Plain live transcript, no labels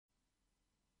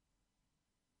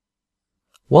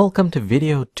Welcome to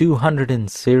video 200 in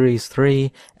series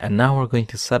 3, and now we're going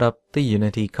to set up the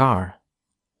Unity car.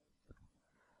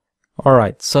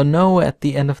 Alright, so no, at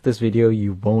the end of this video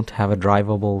you won't have a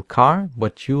drivable car,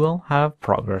 but you will have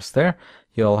progress there.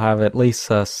 You'll have at least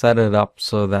set it up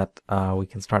so that we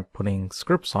can start putting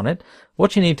scripts on it.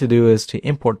 What you need to do is to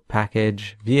import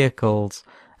package, vehicles,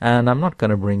 and I'm not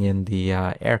going to bring in the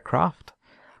aircraft.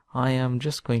 I am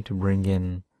just going to bring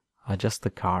in just the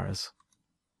cars.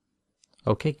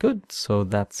 Okay, good. So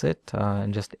that's it.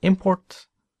 And just import.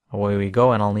 Away we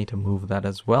go, and I'll need to move that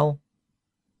as well.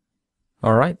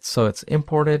 Alright, so it's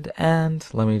imported, and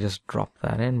let me just drop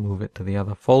that in, move it to the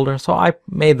other folder. So I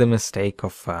made the mistake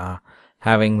of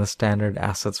having the standard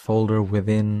assets folder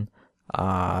within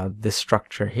this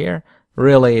structure here.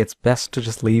 Really, it's best to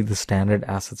just leave the standard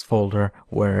assets folder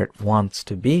where it wants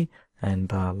to be,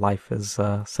 and life is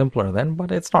simpler then,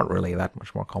 but it's not really that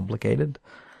much more complicated.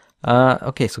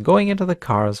 Okay, so going into the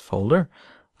cars folder,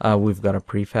 we've got a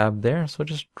prefab there, so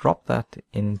just drop that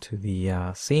into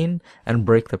the scene and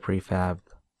break the prefab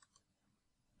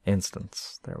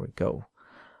instance. There we go.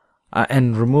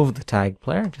 And remove the tag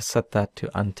player, just set that to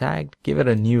untagged, give it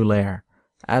a new layer,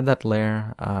 add that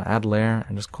layer, add layer,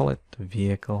 and just call it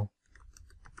vehicle.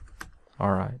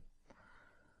 Alright,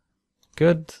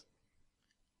 good.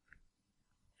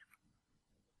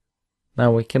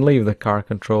 Now we can leave the car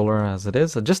controller as it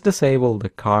is. So just disable the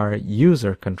car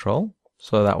user control,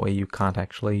 so that way you can't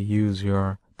actually use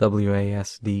your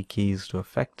WASD keys to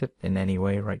affect it in any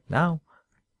way right now.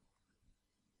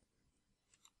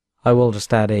 I will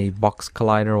just add a box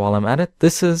collider while I'm at it.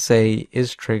 This is a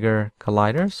is-trigger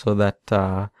collider, so that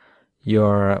the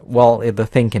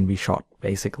thing can be shot,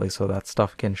 basically, so that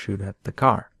stuff can shoot at the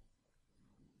car.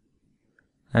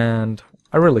 And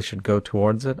I really should go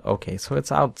towards it. Okay, so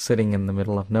it's out sitting in the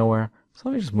middle of nowhere. So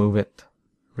let me just move it,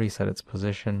 reset its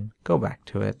position, go back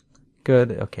to it.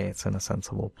 Good. Okay, it's in a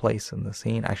sensible place in the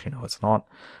scene. Actually, no, it's not.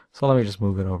 So let me just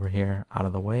move it over here out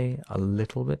of the way a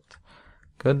little bit.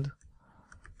 Good.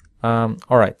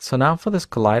 Alright, so now for this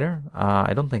collider,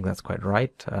 I don't think that's quite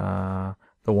right. The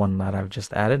one that I've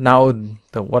just added. Now,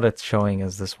 what it's showing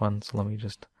is this one. So let me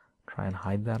just try and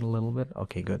hide that a little bit.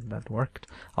 Okay, good, that worked.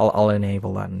 I'll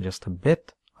enable that in just a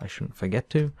bit. I shouldn't forget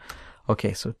to.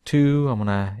 Okay, so 2, I'm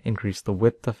gonna increase the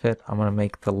width of it. I'm gonna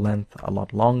make the length a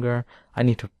lot longer. I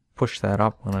need to push that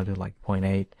up. I'm gonna do like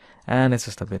 0.8, and it's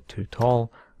just a bit too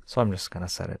tall, so I'm just gonna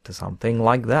set it to something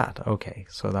like that. Okay,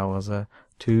 so that was a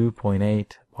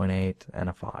 2.8, 0.8, and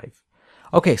a 5.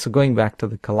 Okay, so going back to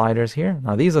the colliders here.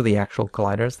 Now these are the actual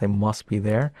colliders. They must be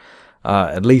there.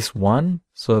 At least one,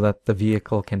 so that the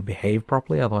vehicle can behave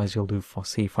properly, otherwise you'll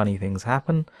see funny things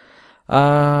happen.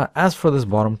 As for this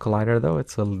bottom collider though,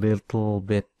 it's a little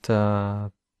bit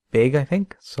big, I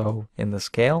think, so in the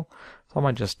scale. So I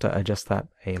might just adjust that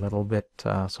a little bit,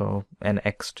 so an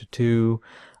X to 2,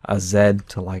 a Z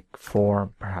to like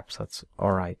 4, perhaps that's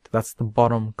alright. That's the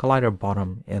bottom, collider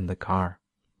bottom in the car.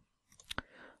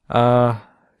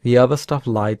 The other stuff,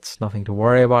 lights, nothing to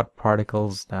worry about.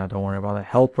 Particles, don't worry about it.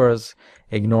 Helpers,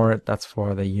 ignore it. That's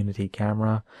for the Unity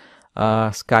camera.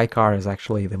 Skycar is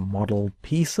actually the model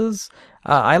pieces.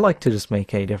 I like to just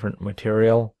make a different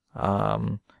material.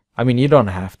 I mean, you don't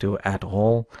have to at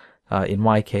all. In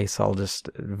my case, I'll just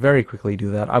very quickly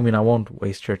do that. I mean, I won't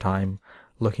waste your time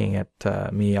looking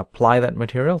at me apply that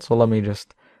material. So let me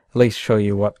just at least show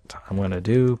you what I'm going to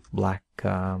do. Black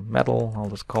metal, I'll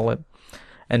just call it.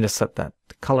 And just set that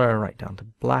color right down to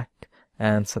black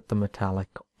and set the metallic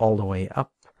all the way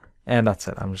up. And that's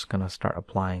it. I'm just going to start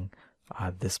applying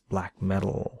this black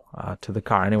metal to the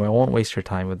car. Anyway, I won't waste your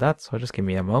time with that, so just give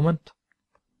me a moment.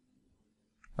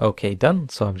 Okay, done.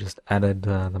 So I've just added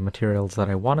the materials that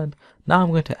I wanted. Now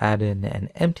I'm going to add in an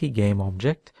empty game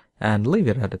object and leave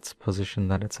it at its position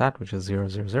that it's at, which is 0,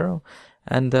 0, 0.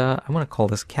 And I'm going to call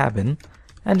this cabin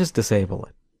and just disable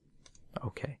it.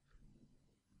 Okay.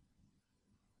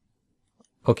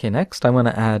 Okay, next I'm going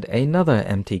to add another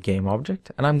empty game object,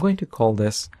 and I'm going to call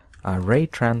this ray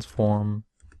transform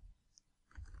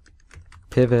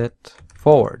pivot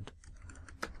forward.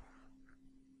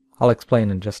 I'll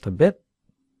explain in just a bit.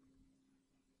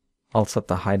 I'll set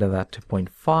the height of that to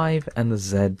 0.5 and the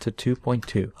Z to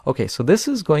 2.2. Okay, so this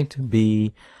is going to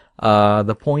be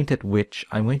the point at which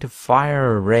I'm going to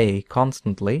fire a ray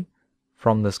constantly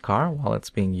from this car while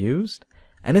it's being used,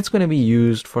 and it's going to be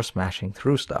used for smashing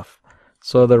through stuff.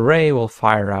 So the ray will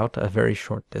fire out a very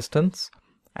short distance,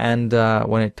 and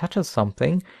when it touches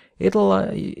something,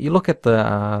 it'll you look at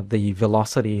the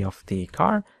velocity of the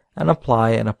car and apply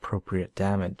an appropriate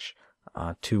damage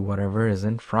to whatever is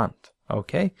in front.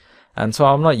 Okay, And so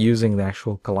I'm not using the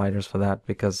actual colliders for that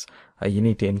because you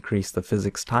need to increase the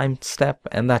physics time step,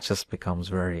 and that just becomes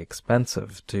very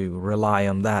expensive to rely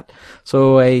on that.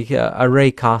 So a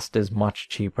array cost is much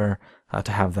cheaper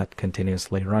to have that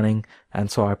continuously running, and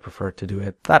so I prefer to do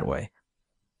it that way.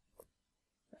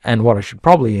 And what I should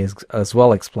probably as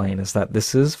well explain is that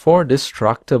this is for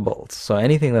destructibles. So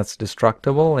anything that's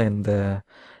destructible in the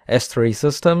S3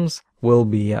 systems will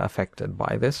be affected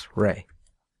by this ray.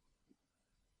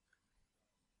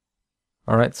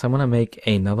 Alright, so I'm going to make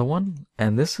another one,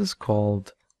 and this is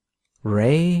called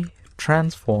Ray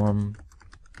Transform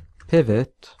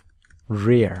Pivot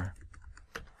Rear.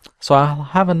 So I'll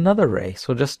have another ray,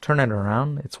 so just turn it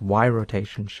around. Its Y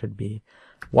rotation should be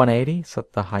 180,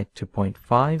 set the height to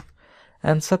 0.5,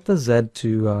 and set the Z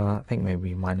to, I think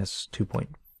maybe minus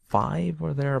 2.5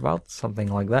 or thereabouts, something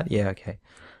like that. Yeah, okay.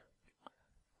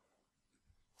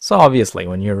 So obviously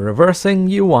when you're reversing,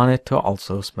 you want it to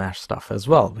also smash stuff as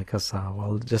well, because,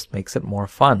 well, it just makes it more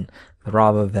fun,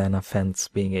 rather than a fence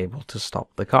being able to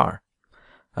stop the car,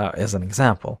 as an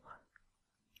example.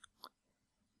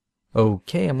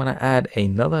 Okay, I'm going to add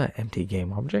another empty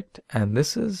game object, and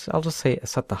this is, I'll just say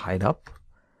set the height up,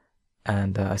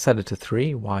 and I set it to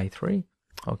 3, Y3,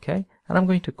 okay, and I'm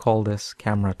going to call this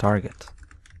camera target.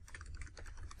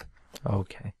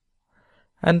 Okay.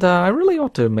 And I really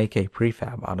ought to make a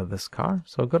prefab out of this car.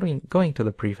 So going to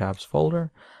the prefabs folder,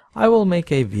 I will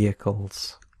make a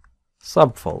vehicles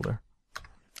subfolder.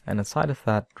 And inside of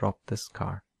that, drop this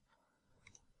car.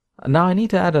 Now I need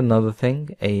to add another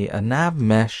thing, a Nav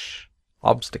Mesh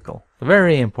Obstacle.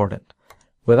 Very important.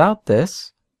 Without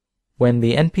this, when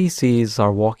the NPCs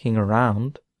are walking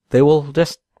around, they will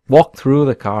just walk through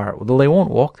the car. Well, they won't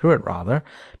walk through it, rather,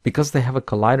 because they have a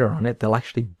collider on it. They'll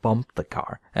actually bump the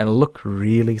car and look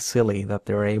really silly that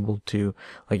they're able to,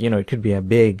 like, you know, it could be a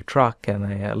big truck and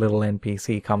a little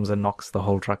NPC comes and knocks the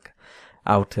whole truck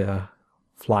out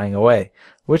flying away,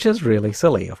 which is really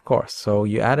silly, of course. So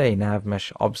you add a Nav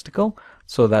Mesh Obstacle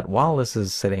so that while this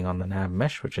is sitting on the Nav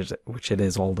Mesh, which it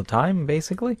is all the time,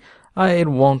 basically, the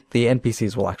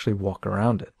NPCs will actually walk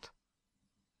around it.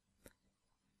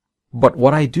 But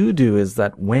what I do is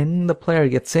that when the player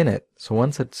gets in it, so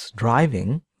once it's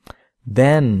driving,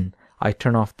 then I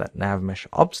turn off that Nav Mesh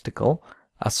Obstacle,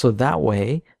 so that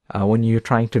way, when you're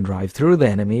trying to drive through the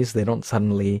enemies, they don't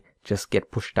suddenly just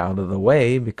get pushed out of the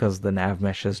way because the Nav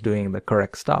Mesh is doing the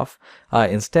correct stuff.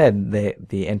 Instead, the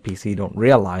NPC don't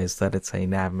realize that it's a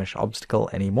Nav Mesh Obstacle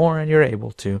anymore, and you're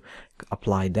able to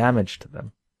apply damage to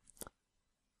them.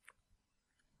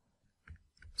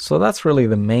 So that's really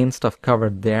the main stuff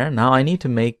covered there. Now I need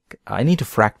to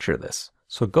fracture this.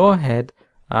 So go ahead,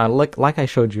 like I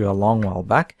showed you a long while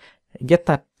back, get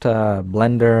that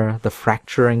Blender, the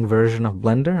fracturing version of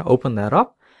Blender, open that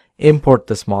up, import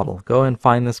this model. Go and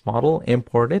find this model,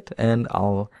 import it, and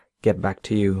I'll get back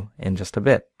to you in just a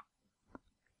bit.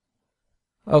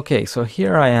 Okay, so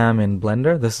here I am in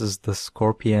Blender. This is the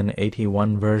Scorpion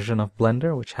 81 version of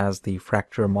Blender, which has the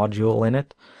fracture module in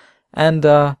it. And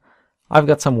I've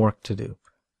got some work to do.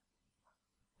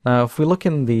 Now, if we look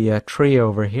in the tree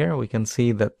over here, we can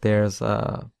see that there's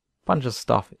a bunch of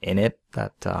stuff in it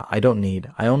that I don't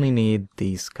need. I only need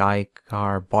the sky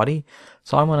car body.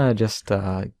 So I'm going to just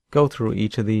go through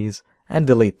each of these and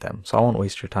delete them. So I won't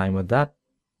waste your time with that.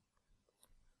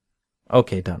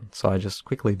 Okay, done. So I just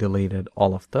quickly deleted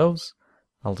all of those.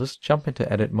 I'll just jump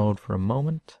into edit mode for a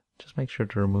moment. Just make sure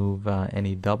to remove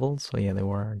any doubles. So yeah, there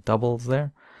were doubles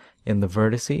there in the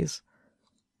vertices.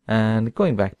 And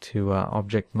going back to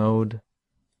object mode,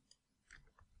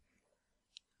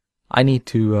 I need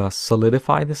to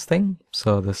solidify this thing.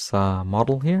 So this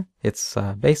model here, it's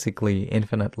basically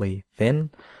infinitely thin,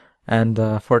 and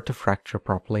for it to fracture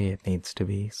properly, it needs to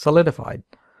be solidified.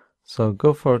 So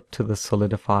go to the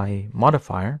solidify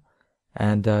modifier,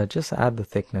 and just add the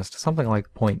thickness to something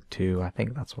like 0.2. I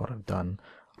think that's what I've done.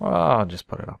 Or I'll just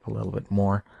put it up a little bit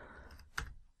more.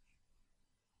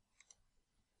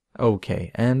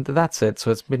 Okay, and that's it.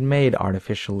 So it's been made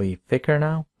artificially thicker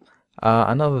now.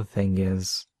 Another thing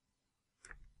is,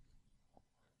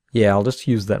 yeah, I'll just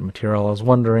use that material. I was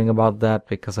wondering about that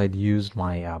because I'd used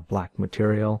my black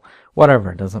material.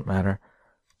 Whatever, it doesn't matter.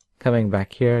 Coming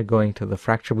back here, going to the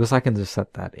fracture, because I can just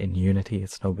set that in Unity.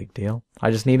 It's no big deal.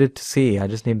 I just needed to see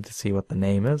what the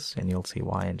name is, and you'll see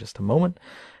why in just a moment.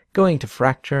 Going to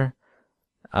fracture,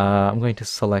 I'm going to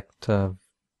select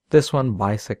this one,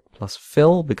 bisect plus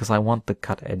fill, because I want the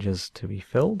cut edges to be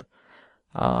filled.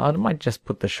 I might just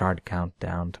put the shard count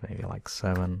down to maybe like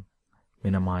 7.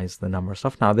 Minimize the number of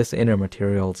stuff. Now this inner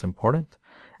material is important,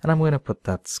 and I'm going to put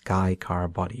that sky car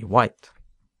body white.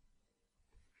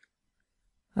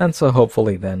 And so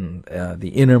hopefully then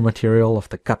the inner material of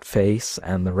the cut face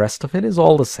and the rest of it is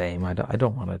all the same. I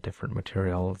don't want a different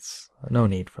material. It's no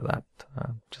need for that.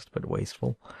 Just a bit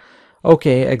wasteful.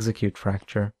 Okay, execute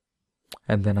fracture.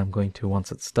 And then I'm going to,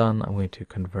 once it's done, I'm going to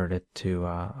convert it to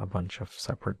a bunch of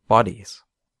separate bodies.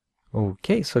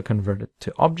 Okay, so convert it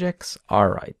to objects.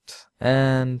 Alright.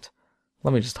 And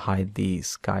let me just hide the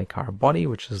sky car body,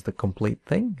 which is the complete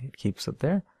thing. It keeps it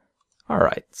there.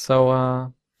 Alright,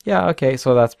 so yeah, okay,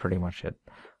 so that's pretty much it.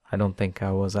 I don't think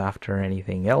I was after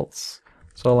anything else.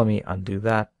 So let me undo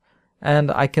that.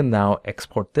 And I can now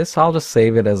export this. I'll just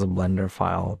save it as a Blender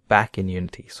file back in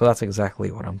Unity. So that's exactly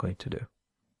what I'm going to do.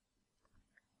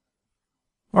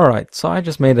 Alright, so I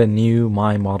just made a new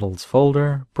My Models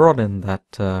folder, brought in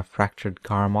that fractured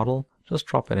car model, just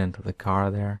drop it into the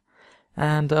car there.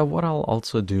 And what I'll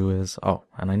also do is, oh,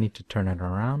 and I need to turn it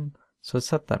around. So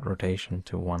set that rotation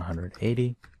to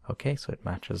 180. Okay, so it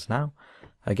matches now.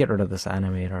 Get rid of this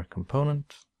animator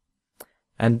component.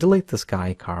 And delete the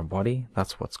sky car body.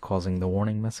 That's what's causing the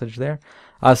warning message there.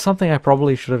 Something I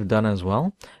probably should have done as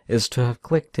well is to have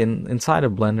clicked inside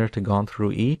of Blender to gone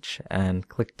through each and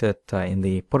clicked it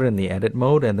put it in the edit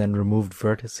mode and then removed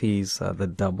vertices, the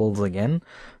doubles again.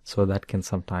 So that can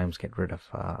sometimes get rid of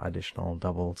additional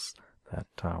doubles that,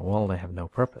 well, they have no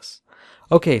purpose.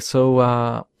 Okay, so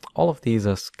all of these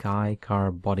are sky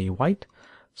car body white.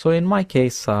 So in my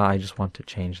case, I just want to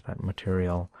change that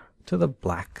material to the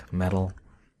black metal.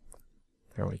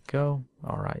 There we go.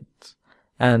 Alright.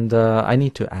 And I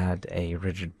need to add a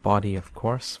rigid body, of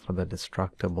course, for the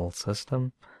destructible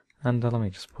system. And let me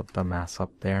just put the mass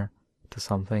up there to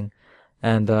something.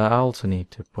 And I also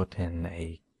need to put in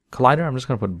a collider. I'm just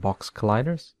going to put box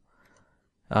colliders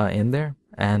in there.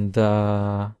 And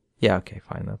yeah, okay,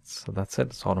 fine. That's it.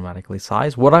 It's automatically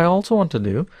sized. What I also want to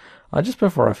do, just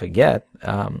before I forget,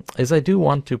 is I do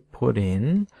want to put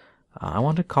in, I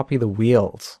want to copy the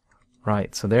wheels.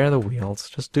 Right, so there are the wheels.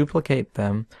 Just duplicate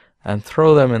them and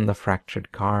throw them in the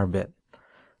fractured car bit.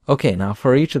 Okay, now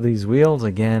for each of these wheels,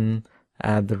 again,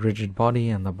 add the rigid body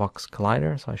and the box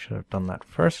collider. So I should have done that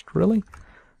first, really.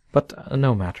 But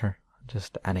no matter.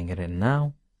 Just adding it in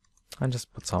now. And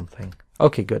just put something.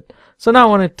 Okay, good. So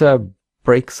now when it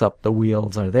breaks up, the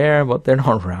wheels are there, but they're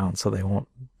not round, so they won't.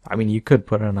 I mean, you could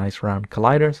put a nice round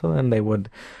collider, so then they would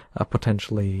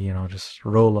potentially, you know, just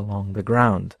roll along the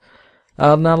ground.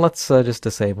 Now let's just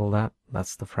disable that.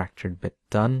 That's the fractured bit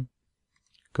done.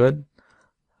 Good.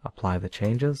 Apply the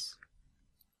changes.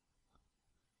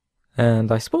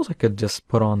 And I suppose I could just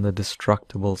put on the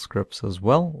destructible scripts as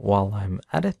well while I'm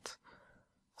at it.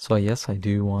 So yes, I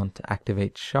do want to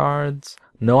activate shards.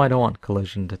 No, I don't want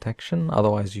collision detection.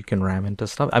 Otherwise you can ram into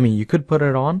stuff. I mean, you could put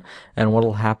it on, and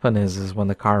what'll happen is when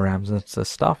the car rams into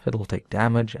stuff, it'll take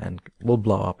damage and will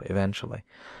blow up eventually.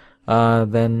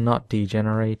 Then not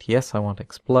degenerate. Yes, I want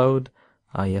explode.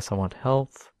 Yes, I want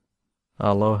health.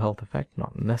 Low health effect,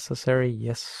 not necessary.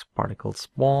 Yes, particle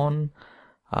spawn.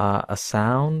 A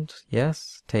sound.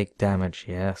 Yes. Take damage.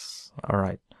 Yes.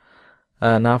 Alright.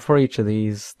 Now for each of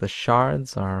these, the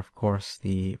shards are of course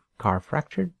the car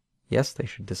fractured. Yes, they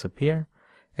should disappear.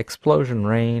 Explosion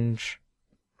range,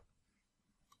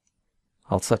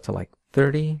 I'll set to like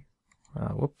 30.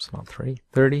 Whoops, not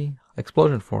 30.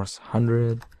 Explosion force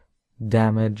 100.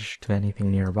 Damage to anything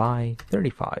nearby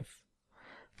 35.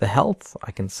 The health,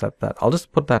 I can set that. I'll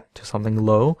just put that to something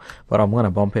low, but I'm going to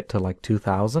bump it to like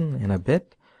 2000 in a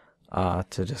bit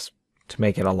to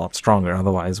make it a lot stronger.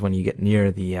 Otherwise, when you get near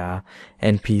the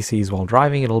NPCs while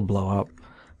driving, it'll blow up.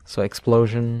 So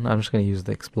explosion, I'm just going to use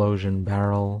the explosion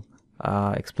barrel.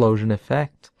 Explosion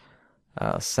effect.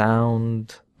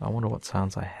 Sound, I wonder what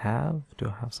sounds I have. Do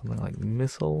I have something like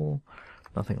missile?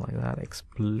 Nothing like that.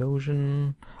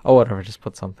 Explosion. Oh, whatever. Just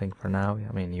put something for now.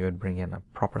 I mean, you would bring in a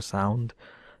proper sound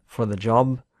for the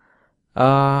job.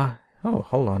 Oh,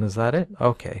 hold on. Is that it?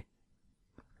 Okay.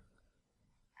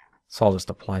 So I'll just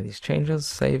apply these changes,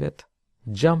 save it,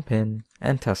 jump in,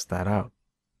 and test that out.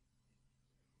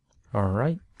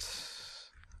 Alright.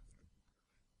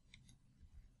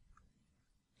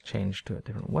 Change to a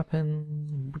different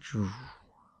weapon.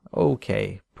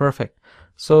 Okay, perfect.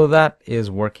 So that is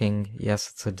working.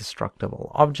 Yes, it's a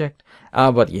destructible object,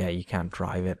 but yeah, you can't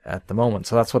drive it at the moment.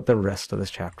 So that's what the rest of this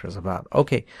chapter is about.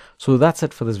 Okay, so that's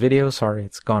it for this video. Sorry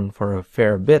it's gone for a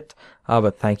fair bit,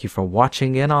 but thank you for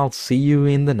watching, and I'll see you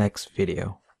in the next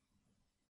video.